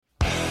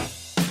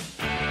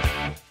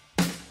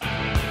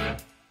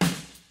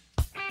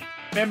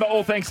Remember,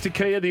 all thanks to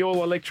Kia, the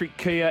all-electric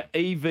Kia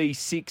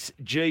EV6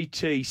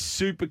 GT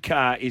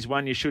supercar is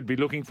one you should be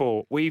looking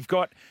for. We've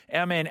got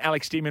our man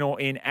Alex de Minaur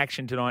in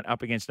action tonight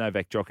up against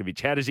Novak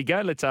Djokovic. How does he go?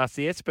 Let's ask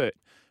the expert.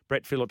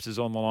 Brett Phillips is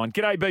on the line.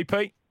 G'day,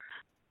 BP.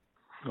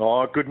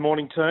 Oh, good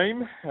morning,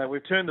 team.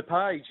 We've turned the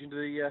page into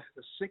the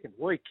second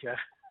week.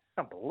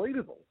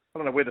 Unbelievable. I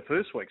don't know where the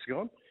first week's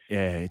gone.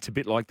 Yeah, it's a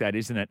bit like that,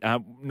 isn't it?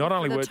 Not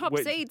only the top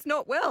seed's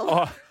not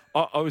well.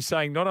 I was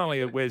saying not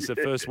only where's the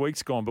first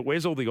week's gone, but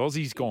where's all the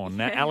Aussies gone?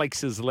 Now, Alex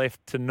has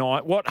left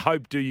tonight. What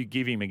hope do you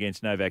give him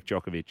against Novak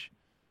Djokovic?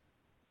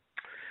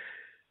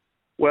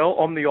 Well,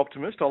 I'm the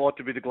optimist. I like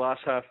to be the glass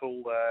half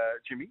full,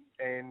 Jimmy.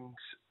 And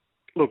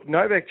look,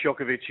 Novak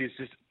Djokovic is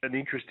just an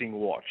interesting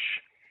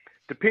watch.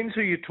 Depends who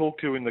you talk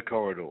to in the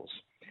corridors.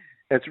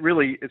 It's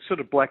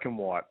sort of black and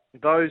white.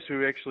 Those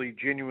who actually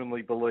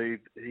genuinely believe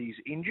he's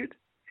injured,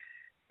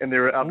 and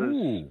there are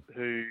others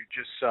who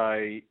just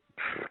say,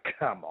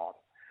 come on.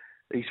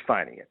 He's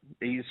feigning it.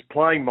 He's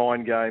playing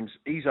mind games.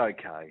 He's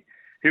okay.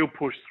 He'll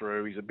push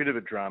through. He's a bit of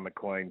a drama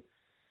queen,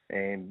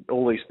 and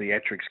all these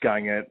theatrics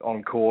going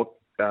on court.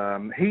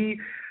 When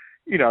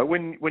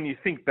you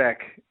think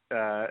back,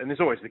 and there's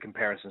always the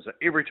comparisons.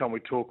 Every time we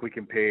talk, we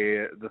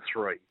compare the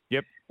three.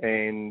 Yep.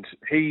 And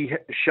he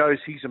shows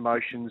his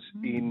emotions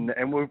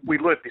and we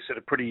learnt this at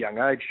a pretty young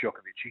age,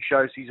 Djokovic. He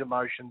shows his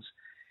emotions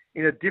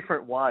in a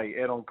different way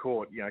out on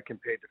court,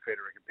 compared to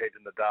Federer, compared to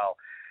Nadal.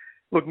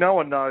 Look, no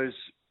one knows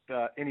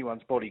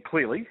anyone's body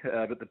clearly,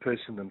 but the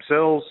person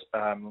themselves.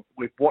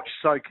 We've watched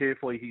so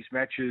carefully his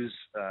matches.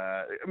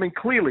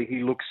 Clearly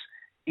he looks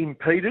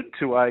impeded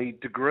to a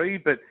degree,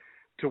 but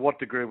to what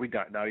degree we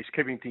don't know. He's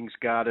keeping things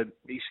guarded.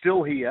 He's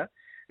still here.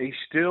 He's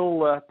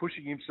still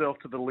pushing himself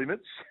to the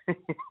limits.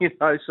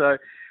 So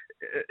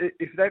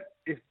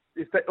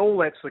if all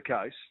that's the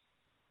case,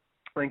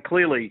 then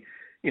clearly,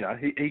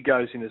 he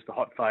goes in as the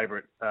hot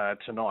favourite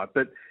tonight.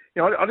 But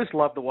I just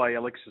love the way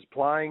Alex is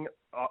playing.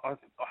 I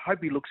hope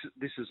he looks at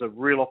this as a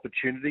real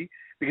opportunity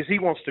because he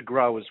wants to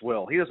grow as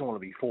well. He doesn't want to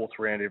be fourth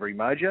round every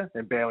major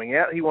and bowing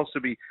out. He wants to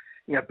be,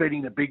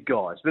 beating the big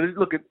guys. But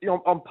look,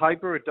 on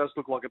paper, it does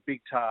look like a big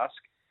task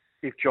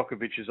if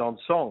Djokovic is on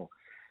song.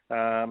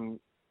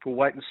 We'll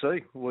wait and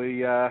see.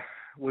 We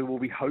will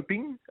be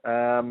hoping,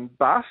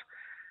 but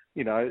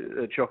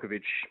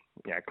Djokovic,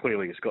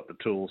 clearly has got the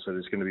tools, so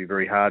it's going to be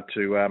very hard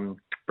to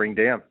bring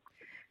down.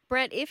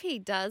 Brett, if he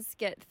does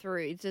get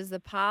through, does the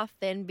path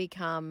then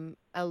become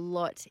a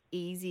lot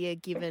easier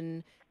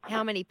given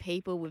how many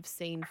people we've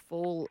seen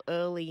fall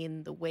early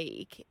in the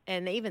week?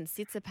 And even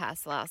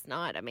Tsitsipas last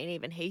night,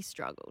 even he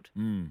struggled.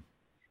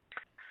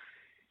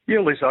 Yeah,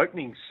 well, there's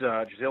openings,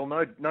 Giselle,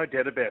 no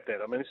doubt about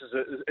that.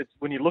 It's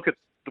when you look at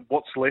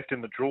what's left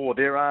in the draw,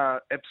 there are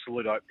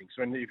absolute openings.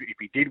 If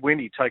he did win,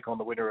 he'd take on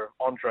the winner of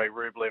Andrei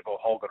Rublev or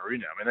Holger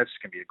Rune. That's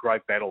going to be a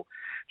great battle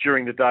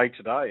during the day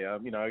today.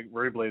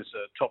 Rublev's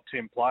a top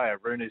 10 player,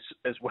 Rune is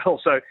as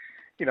well. So,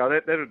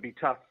 that would be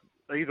tough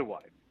either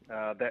way,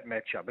 that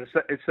matchup. But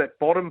it's that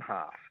bottom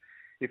half.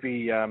 If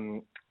he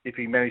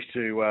managed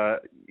to,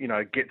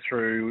 get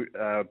through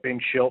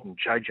Ben Shelton,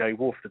 JJ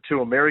Wolf, the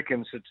two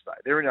Americans today,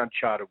 they're in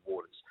uncharted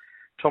waters.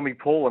 Tommy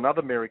Paul and other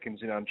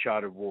Americans in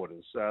uncharted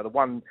waters. The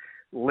one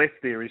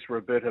left there is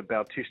Roberto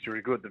Bautista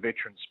Agut, the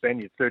veteran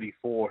Spaniard,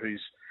 34,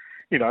 who's,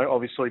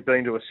 obviously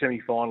been to a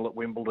semi-final at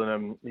Wimbledon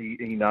and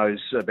he knows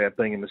about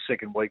being in the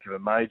second week of a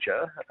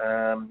major.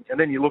 And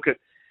then you look at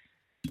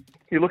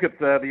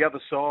the other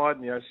side,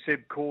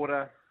 Seb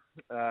Korda.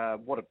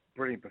 What a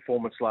brilliant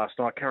performance last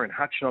night. Karen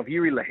Khachanov,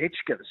 Yuri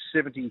Lehechka,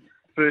 the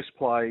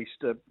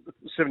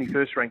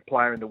 71st ranked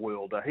player in the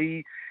world.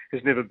 He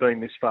has never been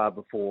this far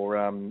before.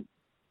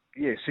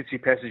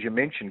 Tsitsipas, as you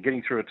mentioned,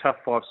 getting through a tough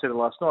five-setter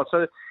last night.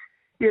 So,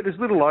 there's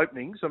little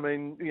openings.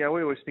 We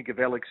always think of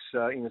Alex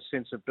in a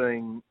sense of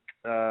being,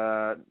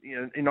 not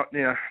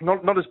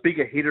as big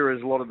a hitter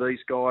as a lot of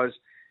these guys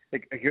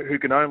who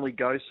can only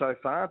go so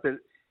far, but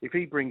if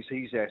he brings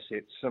his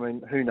assets,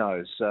 who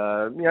knows?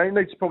 He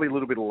needs probably a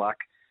little bit of luck.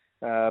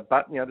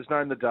 But, there's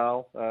no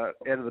Nadal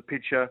out of the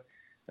picture.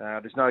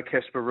 There's no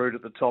Casper Ruud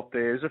at the top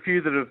there. There's a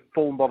few that have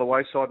fallen by the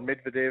wayside,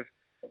 Medvedev,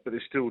 but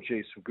there's still,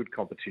 some good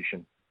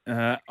competition.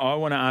 I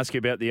want to ask you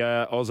about the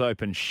Oz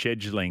Open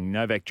scheduling.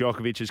 Novak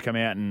Djokovic has come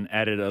out and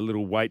added a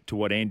little weight to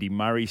what Andy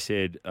Murray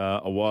said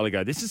a while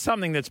ago. This is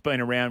something that's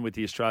been around with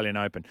the Australian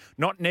Open,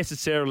 not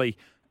necessarily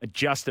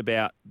just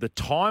about the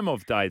time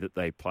of day that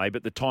they play,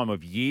 but the time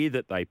of year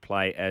that they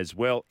play as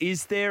well.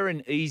 Is there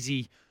an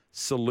easy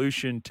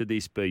solution to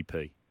this,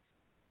 BP?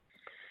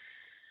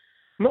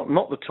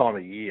 Not the time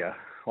of year,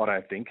 I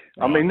don't think.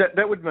 Right.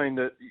 That would mean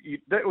that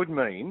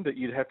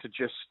you'd have to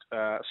just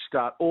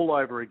start all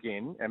over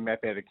again and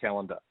map out a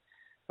calendar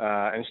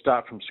and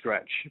start from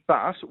scratch.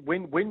 But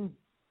when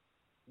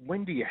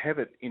do you have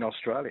it in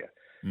Australia?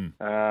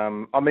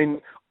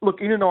 Look,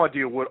 in an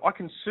ideal world, I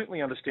can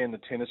certainly understand the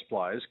tennis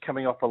players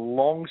coming off a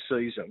long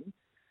season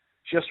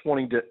just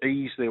wanting to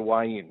ease their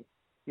way in.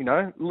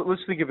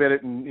 Let's think about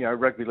it in,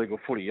 rugby league or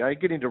footy. You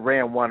get into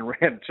round one,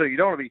 round two. You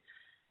don't want to be,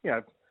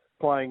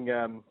 playing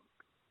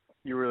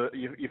your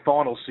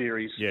final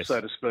series, yes,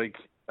 so to speak,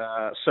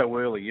 so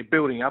early. You're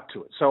building up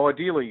to it. So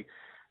ideally,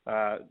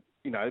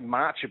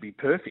 March would be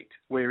perfect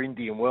where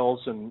Indian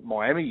Wells and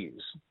Miami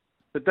is.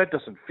 But that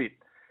doesn't fit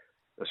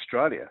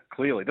Australia,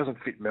 clearly. It doesn't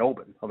fit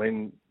Melbourne. I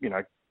mean,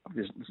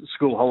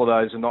 school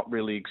holidays are not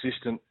really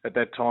existent at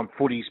that time.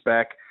 Footy's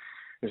back.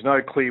 There's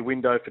no clear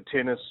window for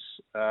tennis.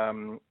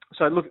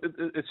 So, look,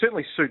 it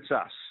certainly suits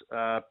us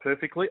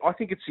perfectly. I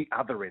think it's the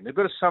other end. They've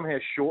got to somehow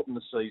shorten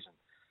the season,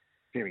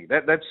 Jimmy.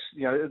 That's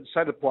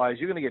say to players,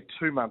 you're going to get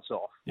 2 months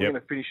off. Yep. We're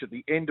going to finish at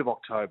the end of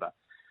October.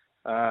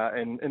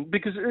 And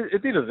because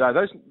at the end of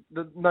the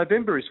day,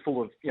 November is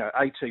full of,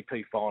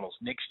 ATP finals,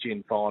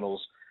 next-gen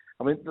finals.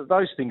 I mean,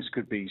 those things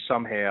could be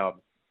somehow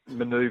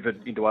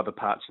manoeuvred into other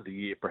parts of the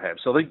year,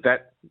 perhaps. So I think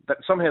that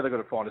somehow they've got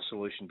to find a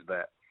solution to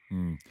that.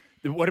 Mm.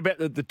 What about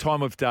the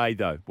time of day,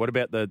 though? What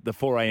about the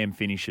 4 a.m.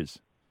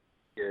 finishes?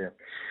 Yeah.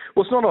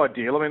 Well, it's not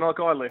ideal. I mean, like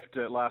I left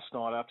last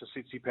night after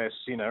Tsitsipas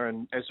Sinner,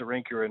 and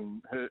Azarenka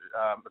and her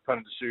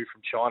opponent Zhu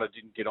from China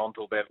didn't get on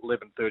till about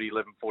 11:30,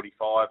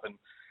 11:45, and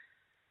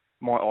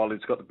my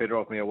eyelids got the better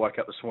of me. I woke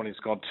up this morning, it's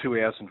gone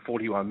 2 hours and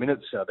 41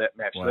 minutes, that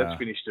match. Wow. So that's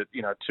finished at,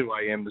 2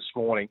 a.m. this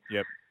morning.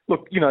 Yep.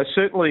 Look,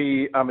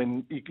 certainly, I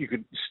mean, you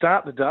could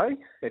start the day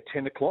at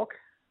 10 o'clock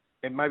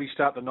and maybe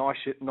start the night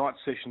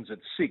sessions at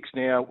 6.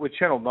 Now, with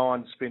Channel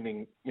 9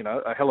 spending,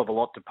 a hell of a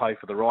lot to pay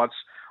for the rights,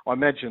 I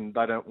imagine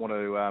they don't want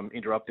to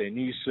interrupt their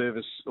news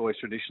service, always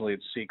traditionally at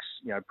 6,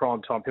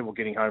 prime time, people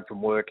getting home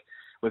from work.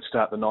 Let's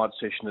start the night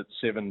session at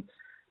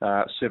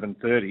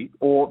 7:30.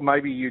 Or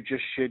maybe you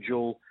just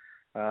schedule,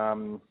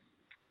 one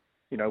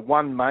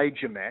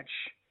major match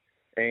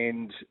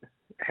and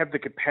have the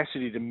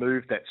capacity to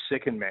move that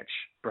second match,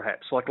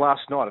 perhaps. Like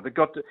last night, if it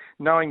got to,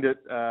 knowing that,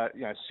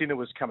 Sinner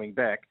was coming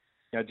back,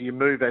 do you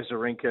move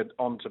Azarenka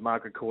onto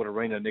Margaret Court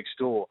Arena next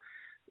door?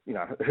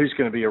 Who's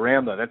going to be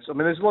around there?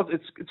 There's a lot.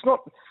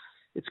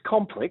 It's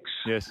complex.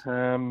 Yes.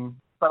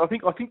 But I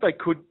think they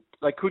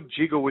could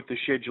jiggle with the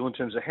schedule in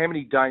terms of how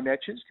many day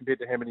matches compared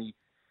to how many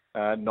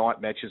night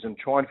matches, and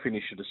try and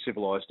finish at a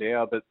civilised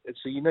hour. But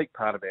it's a unique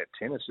part about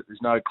tennis that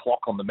there's no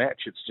clock on the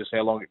match. It's just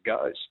how long it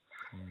goes.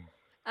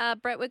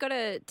 Brett, we've got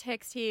a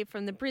text here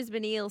from the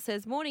Brisbane Eel.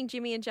 Says, morning,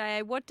 Jimmy and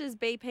J.A. What does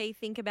BP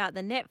think about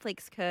the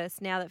Netflix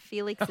curse now that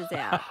Felix is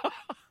out?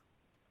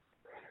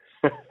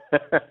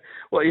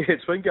 Well, yeah,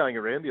 it's been going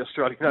around the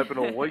Australian Open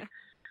all week.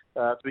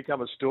 It's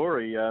become a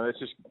story. It's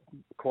just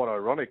quite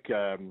ironic,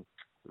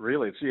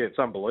 really. It's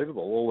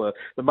unbelievable. All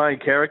the main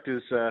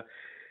characters,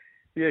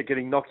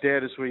 getting knocked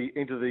out as we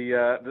enter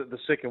the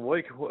second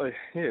week. Well,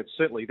 it's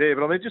certainly there.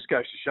 But it just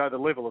goes to show the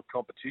level of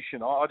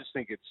competition. I just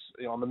think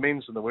it's on the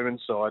men's and the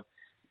women's side.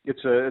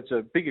 It's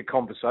a bigger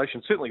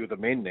conversation, certainly with the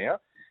men now.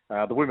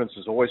 The women's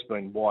has always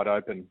been wide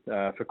open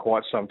for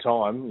quite some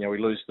time. We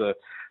lose the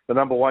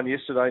number one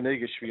yesterday,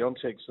 Niga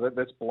Swiatek, so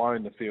that's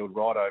blown the field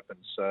right open.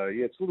 So,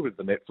 it's a little bit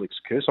of the Netflix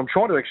curse. I'm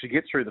trying to actually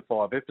get through the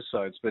 5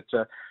 episodes, but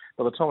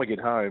by the time I get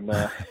home,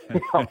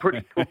 I'm pretty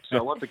cooked. So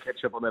I'll have to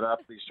catch up on that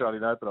after the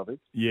Australian Open, I think.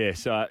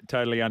 Yes, I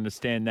totally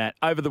understand that.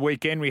 Over the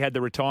weekend, we had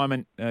the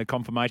retirement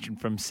confirmation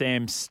from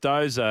Sam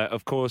Stosur,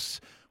 of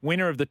course,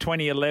 winner of the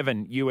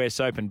 2011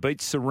 US Open,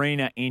 beat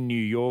Serena in New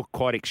York.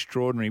 Quite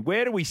extraordinary.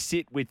 Where do we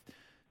sit with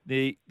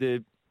the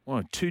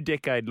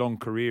 2-decade-long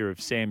career of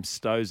Sam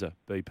Stosur,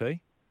 BP?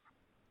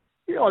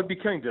 Yeah, I'd be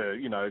keen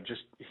to,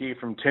 just hear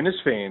from tennis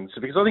fans,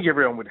 because I think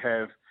everyone would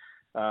have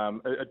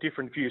a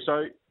different view.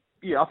 So,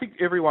 I think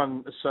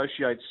everyone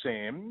associates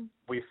Sam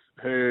with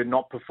her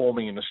not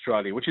performing in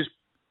Australia, which is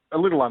a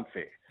little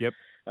unfair. Yep.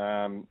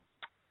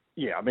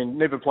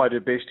 Never played her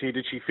best here.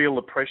 Did she feel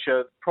the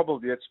pressure?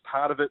 Probably that's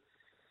part of it.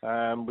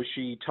 Was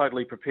she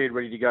totally prepared,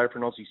 ready to go for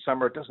an Aussie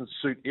summer? It doesn't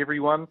suit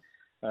everyone.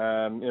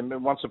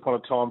 And once upon a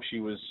time, she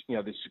was,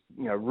 this,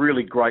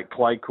 really great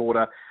clay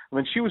courter.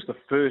 She was the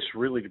first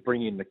really to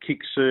bring in the kick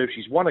serve.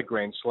 She's won a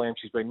Grand Slam.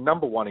 She's been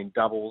number one in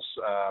doubles,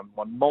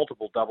 won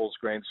multiple doubles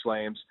Grand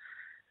Slams.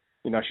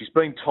 She's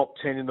been top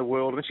 10 in the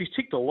world, and she's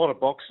ticked a lot of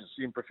boxes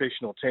in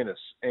professional tennis.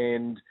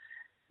 And,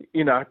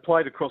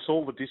 played across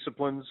all the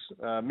disciplines,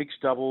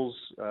 mixed doubles,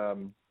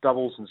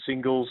 doubles and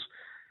singles,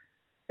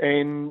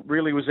 and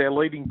really was our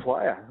leading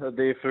player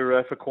there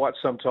for quite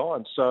some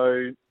time.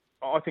 So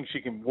I think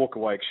she can walk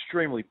away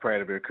extremely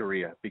proud of her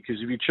career, because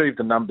if you achieve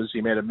the numbers, the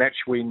amount of match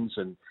wins,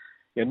 and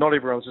not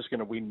everyone's just going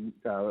to win,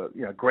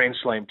 Grand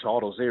Slam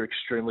titles. They're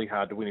extremely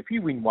hard to win. If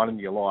you win one in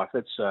your life,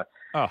 that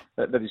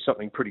is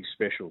something pretty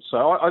special.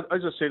 So, as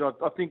I said,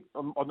 I think,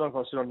 I don't know if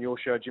I said on your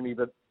show, Jimmy,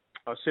 but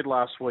I said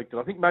last week that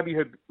I think maybe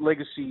her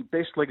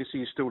best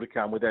legacy is still to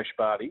come with Ash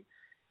Barty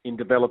in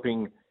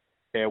developing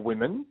our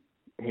women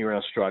here in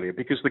Australia,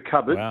 because the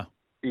cupboard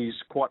is,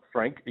 quite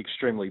frank,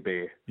 extremely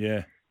bare.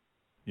 Yeah.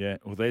 Yeah,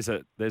 well, there's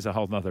a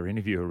whole other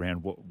interview around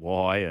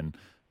why and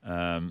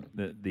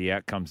the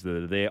outcomes that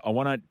are there. I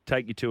want to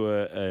take you to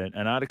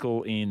an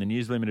article in the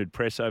News Limited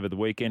Press over the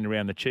weekend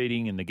around the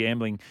cheating and the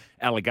gambling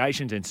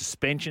allegations and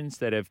suspensions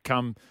that have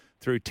come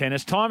through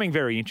tennis. Timing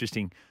very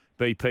interesting,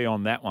 BP,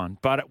 on that one.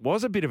 But it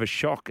was a bit of a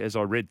shock as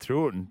I read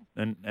through it,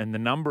 and the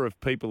number of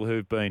people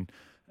who've been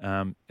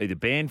either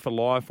banned for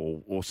life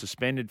or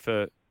suspended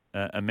for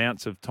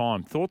amounts of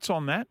time. Thoughts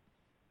on that?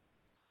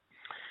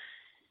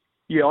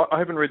 Yeah, I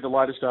haven't read the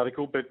latest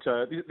article, but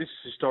this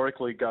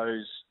historically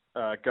goes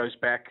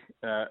back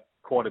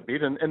quite a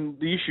bit, and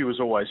the issue has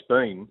always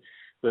been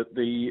that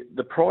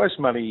the prize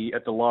money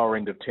at the lower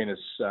end of tennis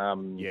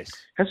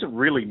hasn't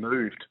really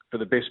moved for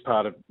the best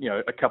part of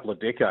a couple of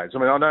decades. I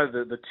mean, I know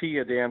the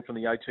tier down from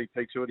the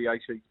ATP Tour, the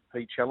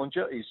ATP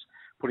Challenger, is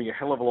putting a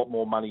hell of a lot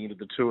more money into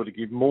the tour to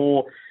give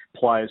more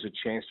players a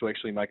chance to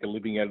actually make a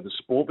living out of the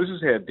sport. This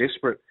is how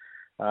desperate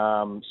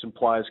some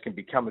players can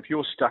become. If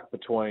you're stuck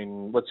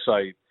between, let's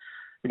say,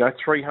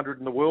 300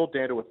 in the world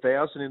down to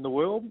 1,000 in the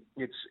world,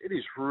 it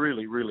is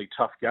really, really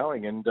tough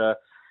going, and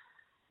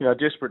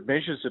desperate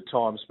measures at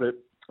times. But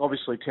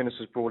obviously, tennis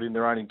has brought in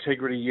their own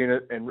integrity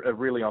unit and are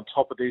really on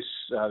top of this.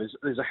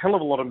 There's a hell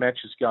of a lot of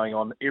matches going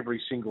on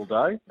every single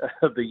day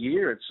of the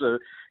year. It's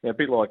a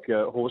bit like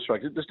horse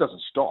racing. It just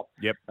doesn't stop.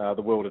 Yep.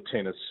 The world of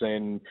tennis,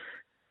 and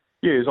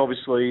there's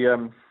obviously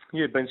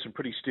been some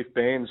pretty stiff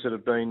bans that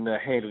have been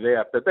handed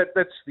out. But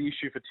that's the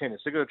issue for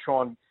tennis. They've got to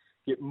try and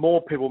get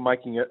more people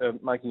making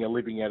a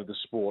living out of the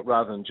sport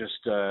rather than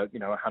just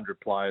 100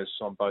 players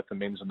on both the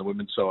men's and the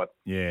women's side.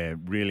 Yeah,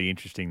 really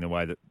interesting the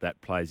way that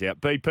plays out.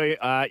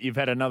 BP, you've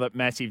had another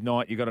massive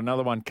night. You've got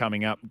another one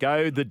coming up.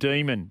 Go the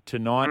Demon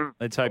tonight.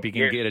 Let's hope you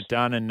can get it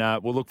done,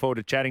 and we'll look forward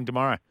to chatting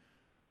tomorrow.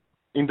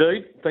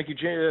 Indeed. Thank you,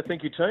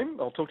 team.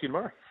 I'll talk to you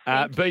tomorrow.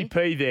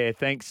 BP there,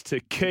 thanks to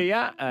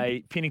Kia,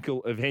 a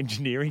pinnacle of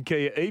engineering.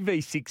 Kia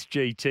EV6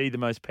 GT, the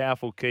most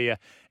powerful Kia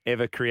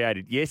ever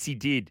created. Yes, he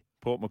did.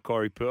 Port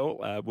Macquarie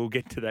Pearl. We'll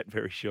get to that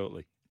very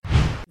shortly.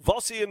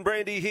 Vossi and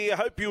Brandy here.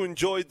 Hope you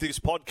enjoyed this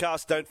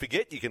podcast. Don't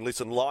forget, you can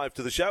listen live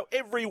to the show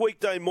every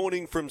weekday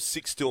morning from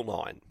 6 till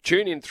 9.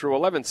 Tune in through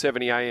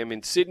 11:70 a.m.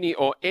 in Sydney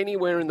or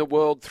anywhere in the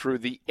world through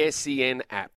the SEN app.